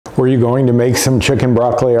Were you going to make some chicken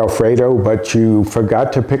broccoli Alfredo, but you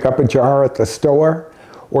forgot to pick up a jar at the store?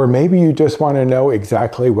 Or maybe you just want to know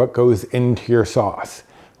exactly what goes into your sauce.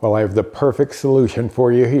 Well, I have the perfect solution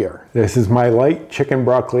for you here. This is my light chicken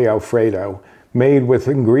broccoli Alfredo, made with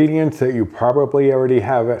ingredients that you probably already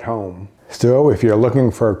have at home. So if you're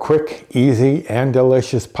looking for a quick, easy, and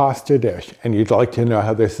delicious pasta dish, and you'd like to know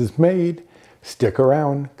how this is made, stick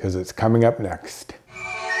around, because it's coming up next.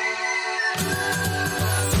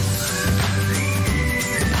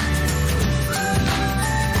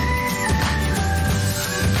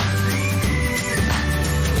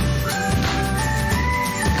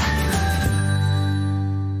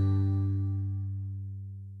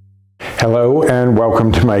 Hello and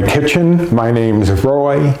welcome to my kitchen. My name's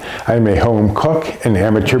Roy. I'm a home cook and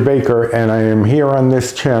amateur baker, and I am here on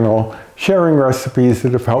this channel sharing recipes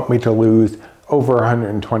that have helped me to lose over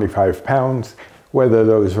 125 pounds, whether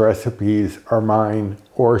those recipes are mine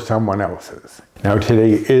or someone else's. Now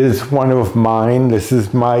today is one of mine. This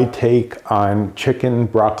is my take on chicken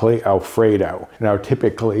broccoli Alfredo. Now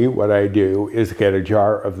typically what I do is get a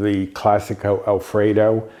jar of the Classico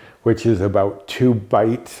Alfredo, which is about 2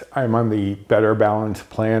 bites. I'm on the Better Balance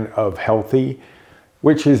plan of healthy,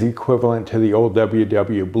 which is equivalent to the old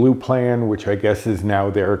WW Blue plan, which I guess is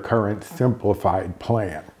now their current simplified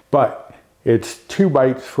plan. But it's 2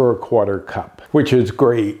 bites for a 1/4 cup, which is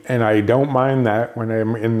great. And I don't mind that when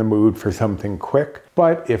I'm in the mood for something quick.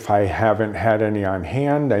 But if I haven't had any on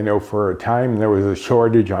hand, I know for a time there was a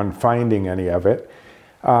shortage on finding any of it.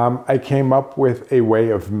 I came up with a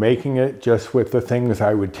way of making it just with the things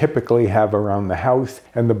I would typically have around the house,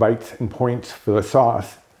 and the bites and points for the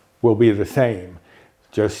sauce will be the same.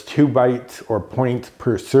 Just 2 bites or points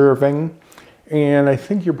per serving, and I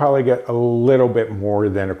think you probably get a little bit more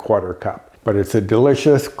than a 1/4 cup. But it's a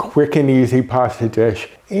delicious, quick and easy pasta dish,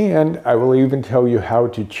 and I will even tell you how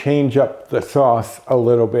to change up the sauce a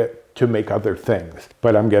little bit to make other things.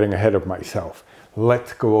 But I'm getting ahead of myself.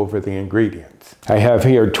 Let's go over the ingredients. I have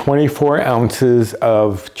here 24 ounces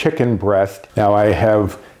of chicken breast. Now I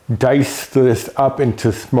have diced this up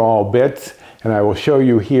into small bits, and I will show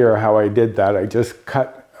you here how I did that. I just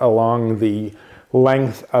cut along the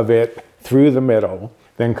length of it through the middle,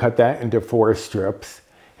 then cut that into 4 strips,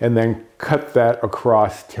 and then cut that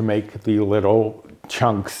across to make the little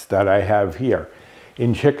chunks that I have here.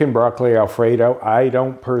 In chicken broccoli Alfredo, I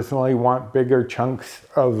don't personally want bigger chunks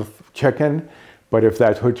of chicken, but if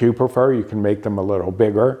that's what you prefer, you can make them a little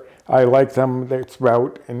bigger. I like them, it's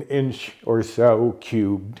about 1 inch or so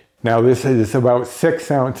cubed. Now this is about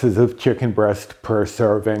 6 ounces of chicken breast per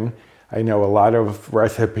serving. I know a lot of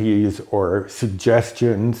recipes or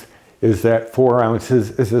suggestions is that 4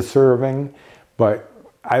 ounces is a serving, but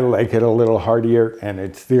I like it a little heartier, and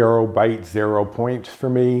it's 0 bites, 0 points for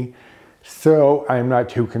me. So I'm not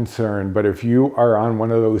too concerned, but if you are on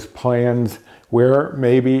one of those plans where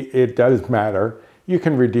maybe it does matter, you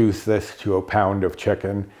can reduce this to 1 pound of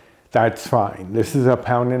chicken. That's fine. This is 1.5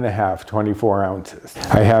 pounds, 24 ounces.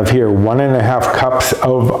 I have here 1.5 cups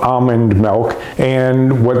of almond milk,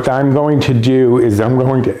 and what I'm going to do is I'm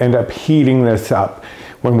going to end up heating this up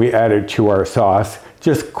when we add it to our sauce,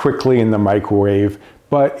 just quickly in the microwave.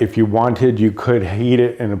 But if you wanted, you could heat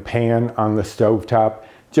it in a pan on the stovetop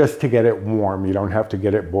just to get it warm. You don't have to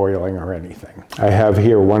get it boiling or anything. I have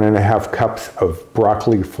here 1.5 cups of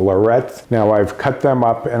broccoli florets. Now I've cut them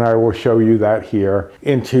up, and I will show you that here,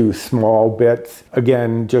 into small bits.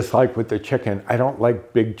 Again, just like with the chicken, I don't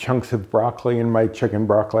like big chunks of broccoli in my chicken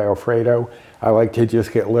broccoli Alfredo. I like to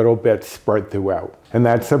just get little bits spread throughout. And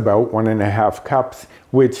that's about 1.5 cups,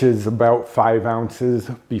 which is about 5 ounces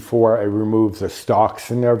before I remove the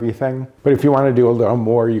stalks and everything. But if you want to do a little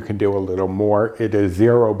more, you can do a little more. It is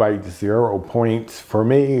 0 bites, 0 points for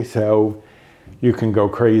me, so you can go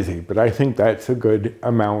crazy. But I think that's a good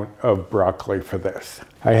amount of broccoli for this.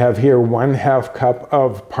 I have here 1/2 cup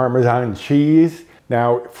of Parmesan cheese.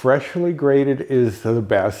 Now, freshly grated is the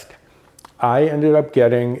best. I ended up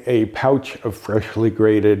getting a pouch of freshly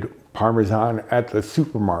grated Parmesan at the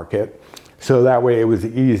supermarket, so that way it was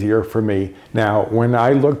easier for me. Now, when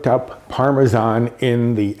I looked up Parmesan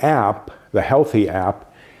in the app, the healthy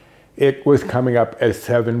app, it was coming up as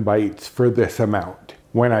 7 bites for this amount.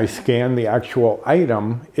 When I scanned the actual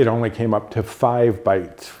item, it only came up to 5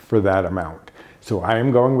 bites for that amount. So I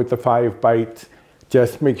am going with the 5 bites.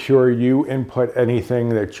 Just make sure you input anything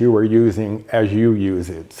that you are using as you use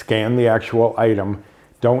it. Scan the actual item.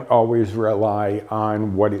 Don't always rely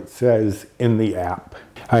on what it says in the app.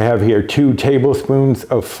 I have here 2 tablespoons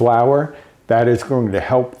of flour. That is going to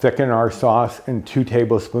help thicken our sauce, and 2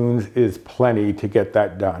 tablespoons is plenty to get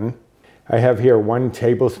that done. I have here 1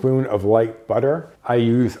 tablespoon of light butter.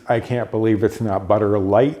 I can't believe it's not butter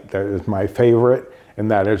light. That is my favorite, and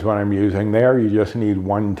that is what I'm using there. You just need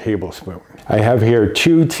 1 tablespoon. I have here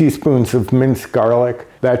 2 teaspoons of minced garlic.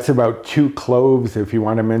 That's about 2 cloves if you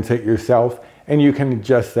want to mince it yourself, and you can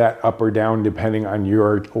adjust that up or down depending on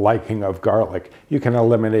your liking of garlic. You can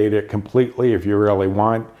eliminate it completely if you really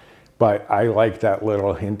want, but I like that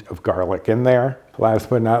little hint of garlic in there. Last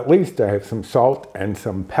but not least, I have some salt and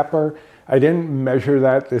some pepper. I didn't measure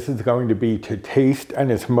that. This is going to be to taste, and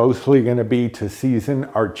it's mostly going to be to season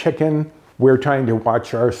our chicken. We're trying to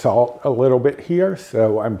watch our salt a little bit here,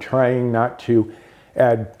 so I'm trying not to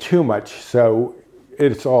add too much, so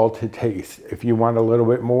it's all to taste. If you want a little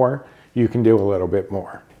bit more, you can do a little bit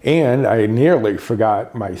more. And I nearly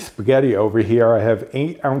forgot my spaghetti over here. I have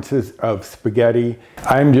 8 ounces of spaghetti.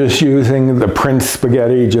 I'm just using the Prince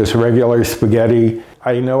spaghetti, just regular spaghetti.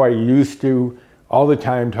 I know I used to all the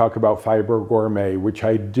time talk about Fiber Gourmet, which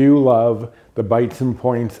I do love. The bites and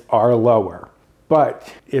points are lower,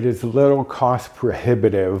 but it is a little cost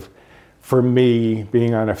prohibitive for me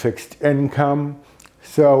being on a fixed income.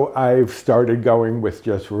 So I've started going with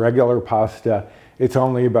just regular pasta. It's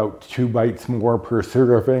only about 2 bites more per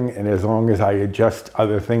serving, and as long as I adjust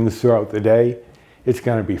other things throughout the day, it's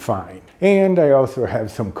gonna be fine. And I also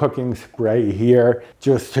have some cooking spray here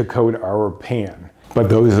just to coat our pan. But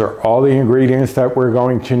those are all the ingredients that we're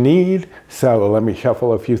going to need. So let me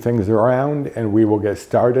shuffle a few things around and we will get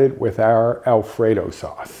started with our Alfredo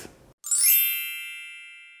sauce.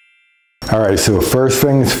 All right, so first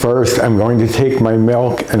things first, I'm going to take my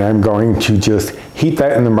milk and I'm going to just heat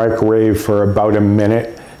that in the microwave for about a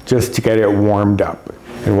minute just to get it warmed up.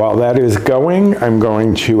 And while that is going, I'm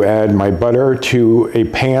going to add my butter to a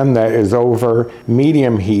pan that is over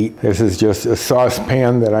medium heat. This is just a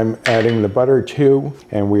saucepan that I'm adding the butter to,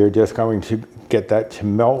 and we are just going to get that to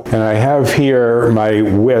melt. And I have here my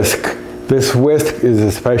whisk. This whisk is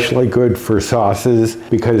especially good for sauces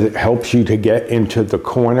because it helps you to get into the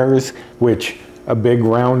corners, which a big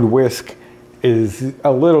round whisk is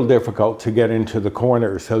a little difficult to get into the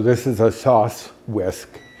corners. So this is a sauce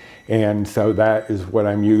whisk. And so that is what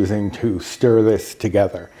I'm using to stir this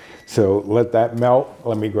together. So let that melt.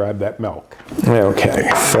 Let me grab that milk. Okay,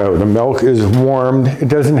 so the milk is warmed. It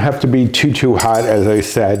doesn't have to be too hot, as I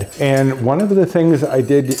said. And one of the things I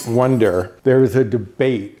did wonder, there's a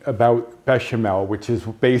debate about bechamel, which is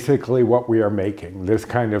basically what we are making. This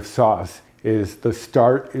kind of sauce is, the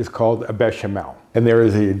start is called a bechamel. And there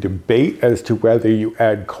is a debate as to whether you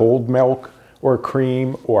add cold milk or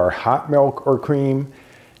cream or hot milk or cream.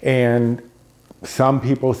 And some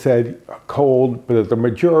people said cold, but the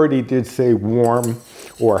majority did say warm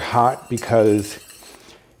or hot because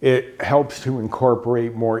it helps to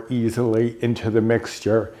incorporate more easily into the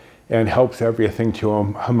mixture and helps everything to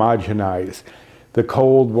homogenize. The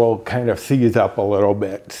cold will kind of seize up a little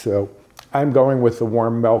bit. So I'm going with the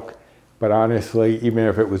warm milk, but honestly, even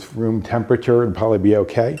if it was room temperature, it'd probably be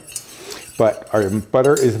okay. But our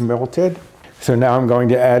butter is melted. So now I'm going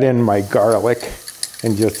to add in my garlic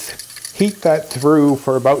and just heat that through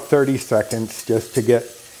for about 30 seconds just to get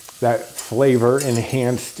that flavor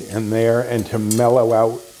enhanced in there and to mellow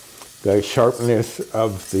out the sharpness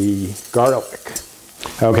of the garlic.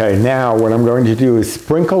 Okay, now what I'm going to do is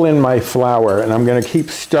sprinkle in my flour, and I'm going to keep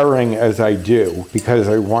stirring as I do because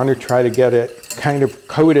I want to try to get it kind of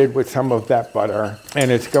coated with some of that butter, and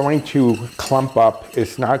it's going to clump up.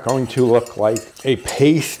 It's not going to look like a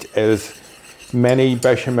paste as many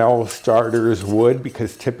bechamel starters would,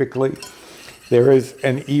 because typically there is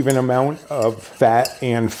an even amount of fat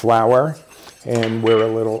and flour, and we're a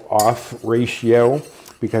little off ratio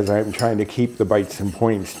because I'm trying to keep the bites and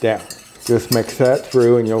points down. Just mix that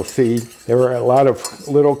through and you'll see there are a lot of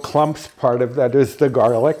little clumps. Part of that is the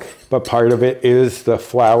garlic, but part of it is the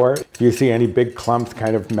flour. If you see any big clumps,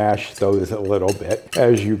 kind of mash those a little bit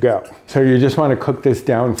as you go. So you just want to cook this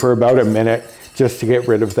down for about a minute just to get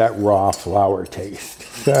rid of that raw flour taste.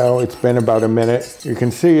 So it's been about a minute. You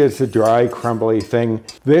can see it's a dry, crumbly thing.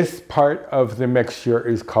 This part of the mixture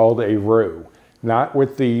is called a roux. Not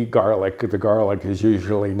with the garlic. The garlic is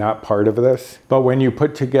usually not part of this. But when you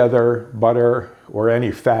put together butter or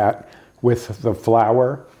any fat with the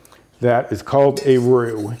flour, that is called a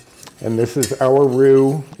roux. And this is our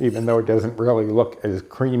roux, even though it doesn't really look as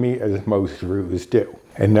creamy as most roux do.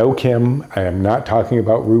 And no, Kim, I am not talking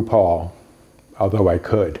about RuPaul, although I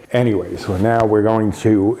could. Anyway, so now we're going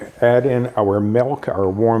to add in our milk, our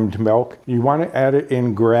warmed milk. You want to add it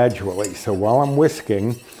in gradually. So while I'm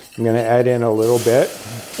whisking, I'm going to add in a little bit,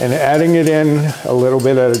 and adding it in a little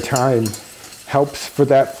bit at a time helps for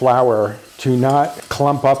that flour to not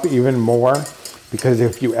clump up even more, because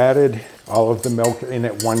if you added all of the milk in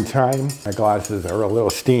at one time, my glasses are a little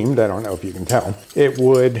steamed, I don't know if you can tell, it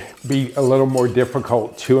would be a little more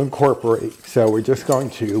difficult to incorporate. So we're just going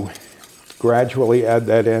to gradually add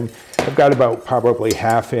that in. I've got about probably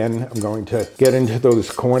half in. I'm going to get into those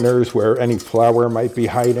corners where any flour might be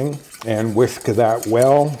hiding and whisk that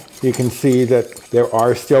well. You can see that there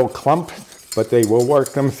are still clumps, but they will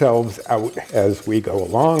work themselves out as we go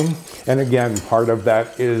along. And again, part of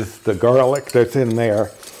that is the garlic that's in there,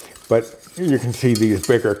 but you can see these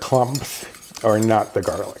bigger clumps are not the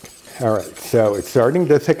garlic. All right, so it's starting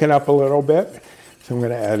to thicken up a little bit. So I'm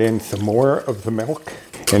gonna add in some more of the milk.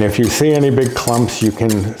 And if you see any big clumps, you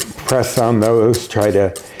can press on those, try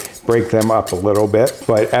to break them up a little bit.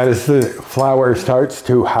 But as the flour starts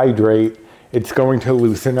to hydrate, it's going to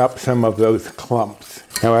loosen up some of those clumps.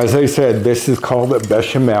 Now, as I said, this is called a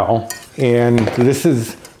bechamel, and this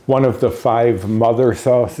is one of the 5 mother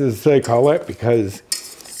sauces, they call it, because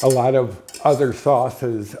a lot of other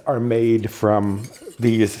sauces are made from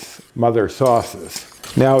these mother sauces.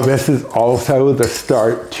 Now, this is also the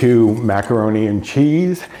start to macaroni and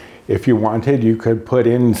cheese. If you wanted, you could put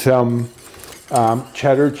in some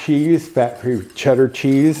cheddar cheese, fat-free cheddar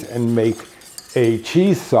cheese, and make a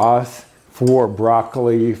cheese sauce for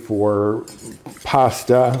broccoli, for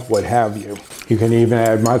pasta, what have you. You can even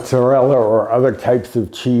add mozzarella or other types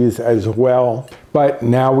of cheese as well. But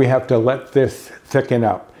now we have to let this thicken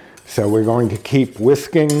up. So we're going to keep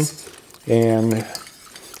whisking and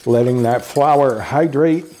letting that flour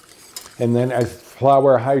hydrate. And then as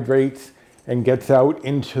flour hydrates and gets out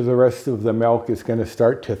into the rest of the milk, it's going to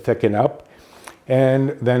start to thicken up.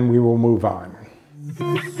 And then we will move on.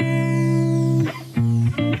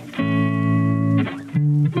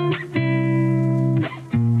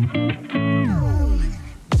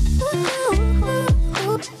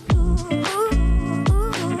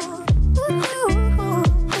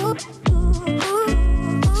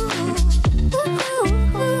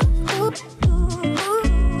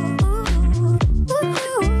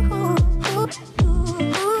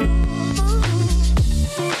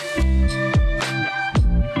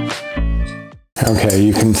 Okay,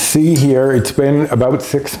 you can see here, it's been about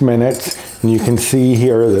 6 minutes, and you can see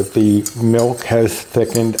here that the milk has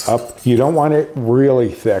thickened up. You don't want it really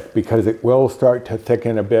thick because it will start to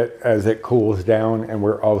thicken a bit as it cools down, and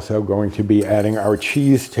we're also going to be adding our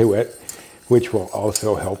cheese to it, which will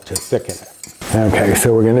also help to thicken it. Okay,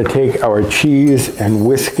 so we're going to take our cheese and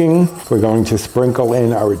whisking. We're going to sprinkle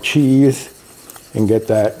in our cheese and get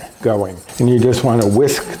that going. And you just want to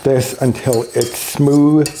whisk this until it's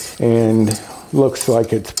smooth and looks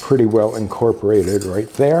like it's pretty well incorporated right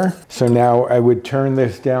there. So now I would turn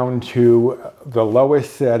this down to the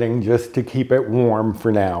lowest setting just to keep it warm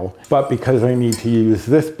for now. But because I need to use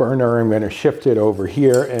this burner, I'm going to shift it over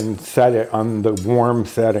here and set it on the warm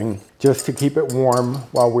setting just to keep it warm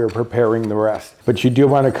while we're preparing the rest. But you do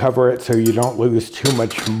want to cover it so you don't lose too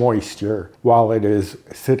much moisture while it is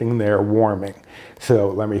sitting there warming.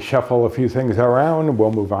 So let me shuffle a few things around and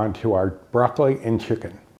we'll move on to our broccoli and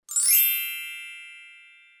chicken.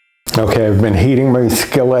 Okay, I've been heating my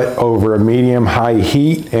skillet over a medium-high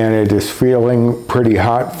heat, and it is feeling pretty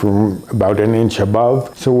hot from about 1 inch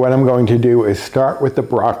above. So what I'm going to do is start with the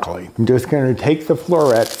broccoli. I'm just going to take the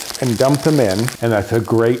florets and dump them in, and that's a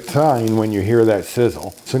great sign when you hear that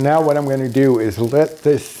sizzle. So now what I'm going to do is let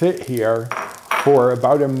this sit here for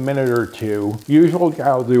about a minute or two. Usually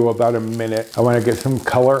I'll do about a minute. I want to get some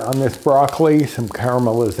color on this broccoli, some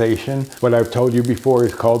caramelization. What I've told you before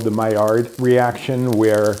is called the Maillard reaction,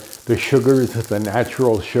 where the sugars, the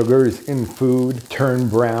natural sugars in food turn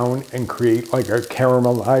brown and create like a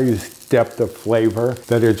caramelized depth of flavor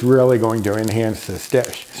that is really going to enhance this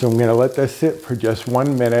dish. So I'm going to let this sit for just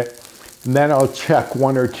 1 minute. And then I'll check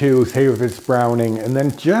 1 or 2, see if it's browning, and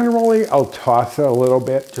then generally I'll toss it a little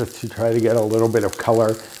bit just to try to get a little bit of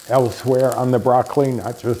color elsewhere on the broccoli,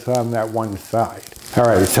 not just on that one side. All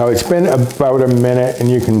right, so it's been about a minute, and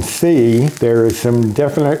you can see there is some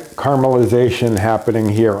definite caramelization happening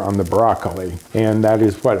here on the broccoli, and that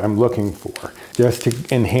is what I'm looking for, just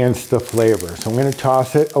to enhance the flavor. So I'm going to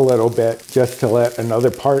toss it a little bit just to let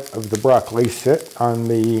another part of the broccoli sit on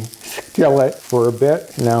the skillet for a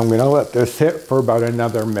bit. Now I'm going to let this sit for about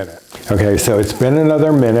another minute. Okay, so it's been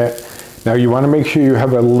another minute. Now you want to make sure you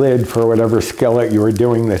have a lid for whatever skillet you are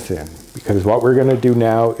doing this in, because what we're going to do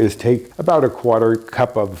now is take about 1/4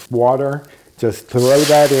 cup of water, just throw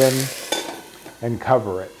that in and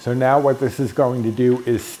cover it. So now what this is going to do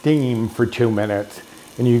is steam for 2 minutes,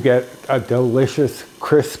 and you get a delicious,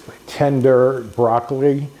 crisp, tender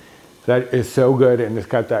broccoli that is so good, and it's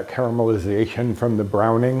got that caramelization from the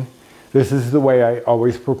browning. This is the way I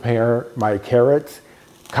always prepare my carrots.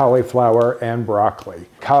 cauliflower and broccoli.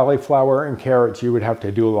 Cauliflower and carrots you would have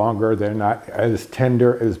to do longer. They're not as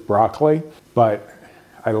tender as broccoli, but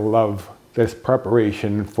I love this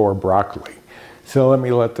preparation for broccoli. So let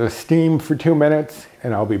me let this steam for 2 minutes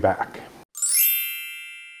and I'll be back.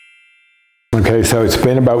 Okay, so it's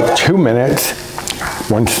been about 2 minutes.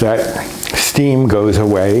 Once that steam goes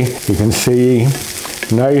away, you can see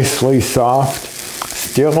nicely soft.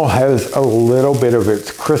 Still has a little bit of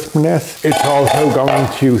its crispness. It's also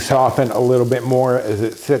going to soften a little bit more as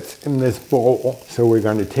it sits in this bowl. So we're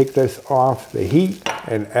going to take this off the heat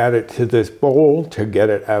and add it to this bowl to get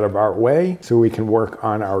it out of our way so we can work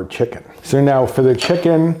on our chicken. So now for the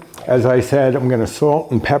chicken, as I said, I'm going to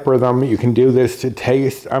salt and pepper them. You can do this to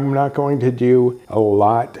taste. I'm not going to do a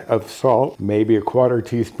lot of salt, maybe a 1/4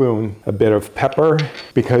 teaspoon, a bit of pepper,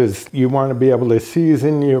 because you want to be able to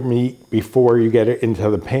season your meat before you get it into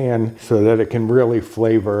the pan so that it can really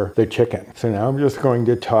flavor the chicken. So now I'm just going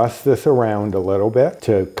to toss this around a little bit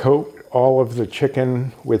to coat all of the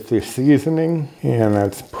chicken with the seasoning, and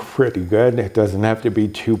that's pretty good. It doesn't have to be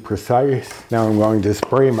too precise. Now I'm going to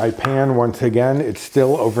spray my pan once again. It's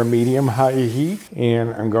still over medium-high heat,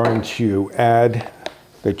 and I'm going to add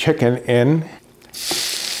the chicken in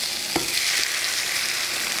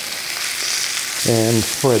and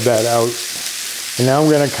spread that out. And now I'm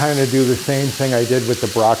going to kind of do the same thing I did with the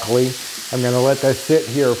broccoli. I'm going to let that sit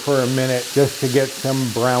here for a minute just to get some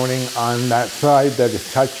browning on that side that is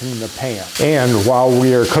touching the pan. And while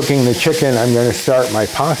we are cooking the chicken, I'm going to start my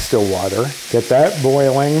pasta water. Get that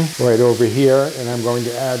boiling right over here, and I'm going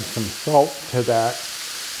to add some salt to that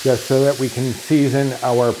just so that we can season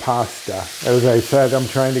our pasta. As I said, I'm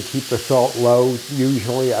trying to keep the salt low.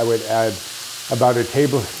 Usually I would add about a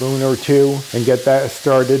tablespoon or 2 and get that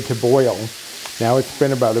started to boil. Now it's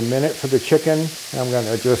been about a minute for the chicken. I'm going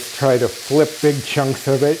to just try to flip big chunks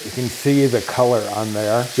of it. You can see the color on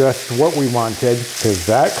there, just what we wanted, because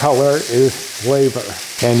that color is flavor.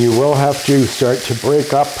 And you will have to start to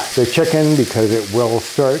break up the chicken because it will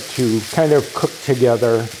start to kind of cook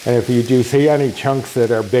together. And if you do see any chunks that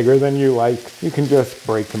are bigger than you like, you can just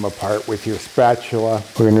break them apart with your spatula.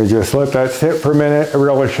 We're going to just let that sit for a minute. I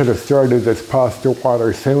really should have started this pasta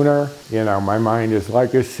water sooner. You know, my mind is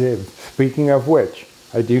like a sieve. Speaking of which,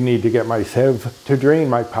 I do need to get my sieve to drain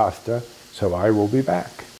my pasta, so I will be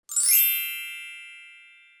back.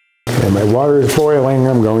 And my water is boiling.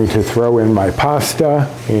 I'm going to throw in my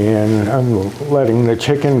pasta, and I'm letting the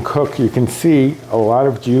chicken cook. You can see a lot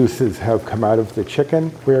of juices have come out of the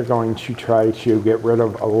chicken. We're going to try to get rid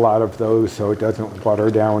of a lot of those so it doesn't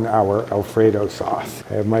water down our Alfredo sauce.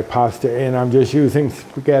 I have my pasta in. I'm just using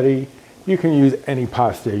spaghetti. You can use any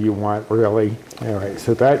pasta you want, really. All right,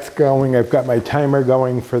 so that's going. I've got my timer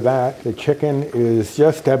going for that. The chicken is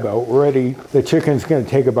just about ready. The chicken's going to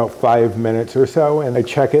take about 5 minutes or so, and I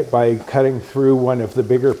check it by cutting through one of the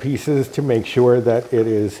bigger pieces to make sure that it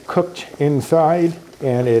is cooked inside,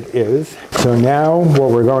 and it is. So now what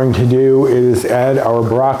we're going to do is add our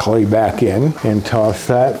broccoli back in and toss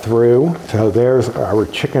that through. So there's our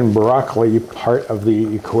chicken broccoli part of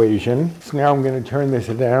the equation. So now I'm going to turn this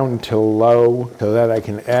down to low so that I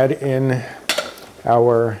can add in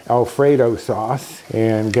our Alfredo sauce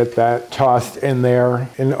and get that tossed in there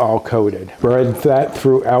and all coated. Spread that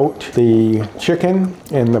throughout the chicken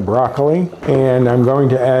and the broccoli, and I'm going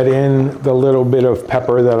to add in the little bit of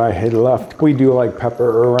pepper that I had left. We do like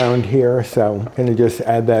pepper around here, so I'm going to just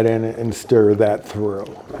add that in and stir that through.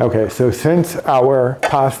 Okay, so since our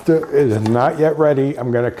pasta is not yet ready,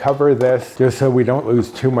 I'm going to cover this just so we don't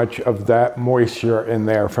lose too much of that moisture in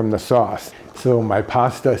there from the sauce. So my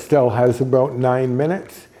pasta still has about 9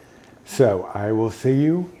 minutes. So I will see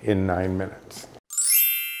you in 9 minutes.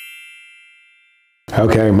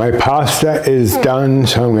 Okay, my pasta is done,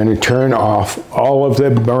 so I'm going to turn off all of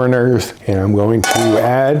the burners, and I'm going to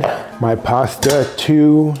add my pasta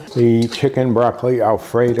to the chicken broccoli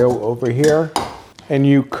Alfredo over here. And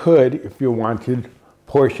you could, if you wanted,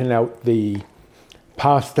 portion out the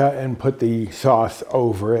pasta and put the sauce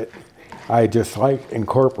over it. I just like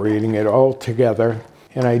incorporating it all together.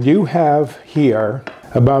 And I do have here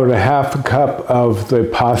about a ½ cup of the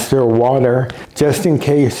pasta water, just in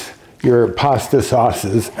case your pasta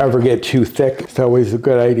sauces ever get too thick. It's always a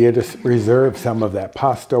good idea to reserve some of that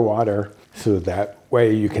pasta water so that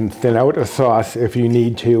way you can thin out a sauce if you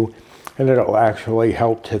need to, and it'll actually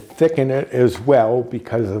help to thicken it as well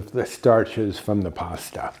because of the starches from the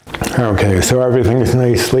pasta. Okay, so everything's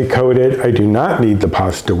nicely coated. I do not need the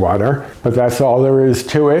pasta water, but that's all there is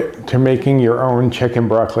to it, to making your own chicken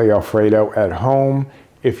broccoli Alfredo at home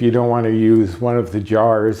if you don't want to use one of the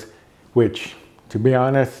jars, which, to be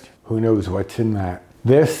honest, who knows what's in that.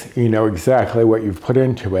 This, you know exactly what you've put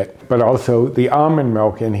into it, but also the almond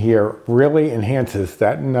milk in here really enhances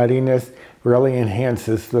that nuttiness, really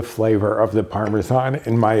enhances the flavor of the Parmesan,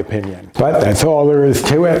 in my opinion. But that's all there is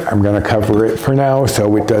to it. I'm gonna cover it for now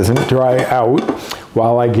so it doesn't dry out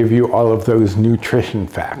while I give you all of those nutrition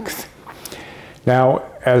facts. Now,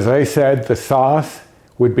 as I said, the sauce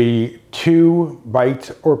would be 2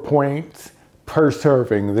 bites or points per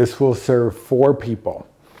serving. This will serve 4 people.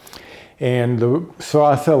 And the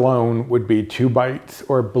sauce alone would be 2 bites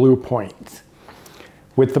or blue points.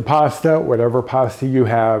 With the pasta, whatever pasta you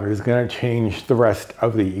have is going to change the rest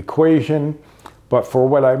of the equation. But for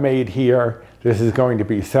what I made here, this is going to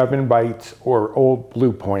be 7 bites or old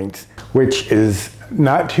blue points, which is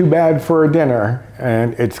not too bad for a dinner,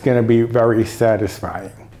 and it's going to be very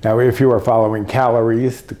satisfying. Now, if you are following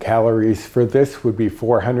calories, the calories for this would be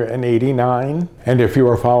 489. And if you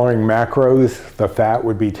are following macros, the fat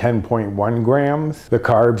would be 10.1 grams. The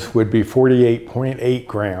carbs would be 48.8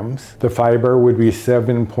 grams. The fiber would be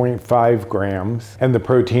 7.5 grams. And the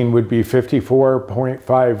protein would be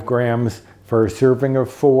 54.5 grams for a serving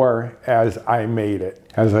of 4 as I made it.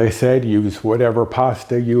 As I said, use whatever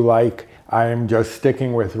pasta you like. I am just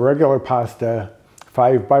sticking with regular pasta,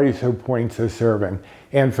 5 bites or points a serving.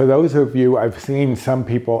 And for those of you, I've seen some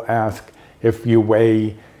people ask if you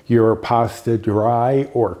weigh your pasta dry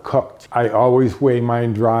or cooked. I always weigh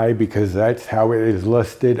mine dry because that's how it is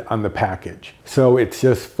listed on the package. So it's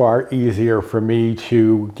just far easier for me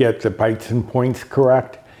to get the bites and points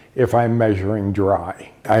correct if I'm measuring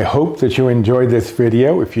dry. I hope that you enjoyed this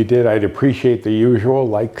video. If you did, I'd appreciate the usual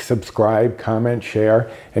like, subscribe, comment,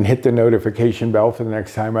 share, and hit the notification bell for the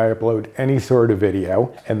next time I upload any sort of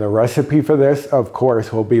video. And the recipe for this, of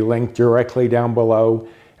course, will be linked directly down below,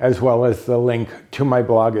 as well as the link to my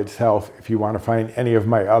blog itself if you want to find any of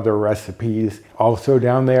my other recipes. Also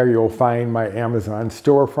down there, you'll find my Amazon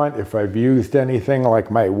storefront. If I've used anything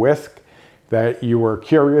like my whisk that you were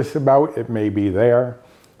curious about, it may be there.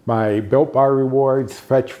 My Built Bar rewards,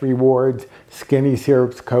 Fetch rewards, Skinny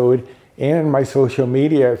Syrups code, and my social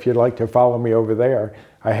media if you'd like to follow me over there.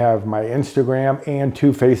 I have my Instagram and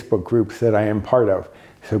 2 Facebook groups that I am part of.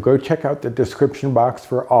 So go check out the description box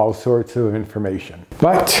for all sorts of information.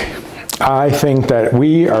 But I think that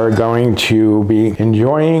we are going to be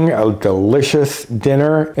enjoying a delicious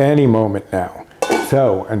dinner any moment now.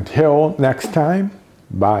 So until next time,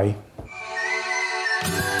 bye.